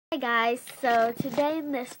Hi guys, so today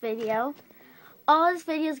in this video, all this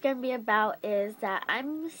video is going to be about is that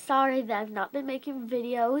I'm sorry that I've not been making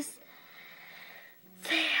videos.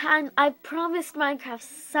 And I promised Minecraft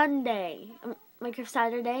Saturday,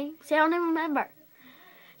 see I don't even remember.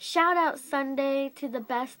 Shout out Sunday to the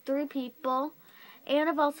best 3 people, and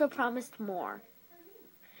I've also promised more.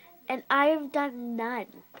 And I've done none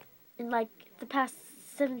in like the past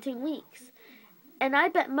 17 weeks. And I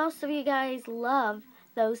bet most of you guys love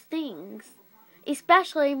those things,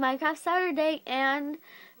 especially Minecraft Saturday and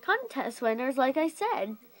contest winners, like I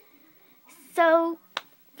said. So,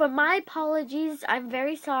 for my apologies, I'm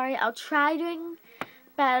very sorry. I'll try doing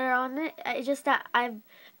better on it. It's just that I've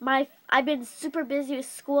been super busy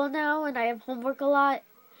with school now, and I have homework a lot,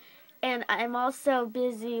 and I'm also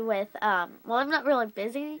busy with well, I'm not really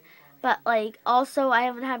busy, but like also I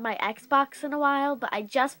haven't had my Xbox in a while, but I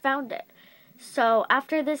just found it. So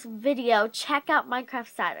after this video, check out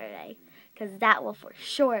Minecraft Saturday, because that will for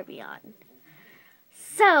sure be on.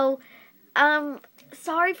 So,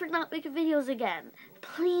 sorry for not making videos again.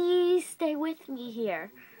 Please stay with me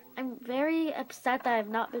here. I'm very upset that I've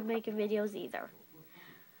not been making videos either.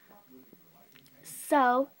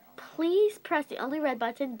 So, please press the only red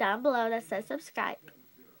button down below that says subscribe.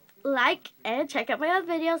 Like, and check out my other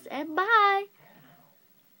videos, and bye!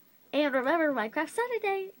 And remember, Minecraft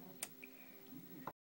Saturday!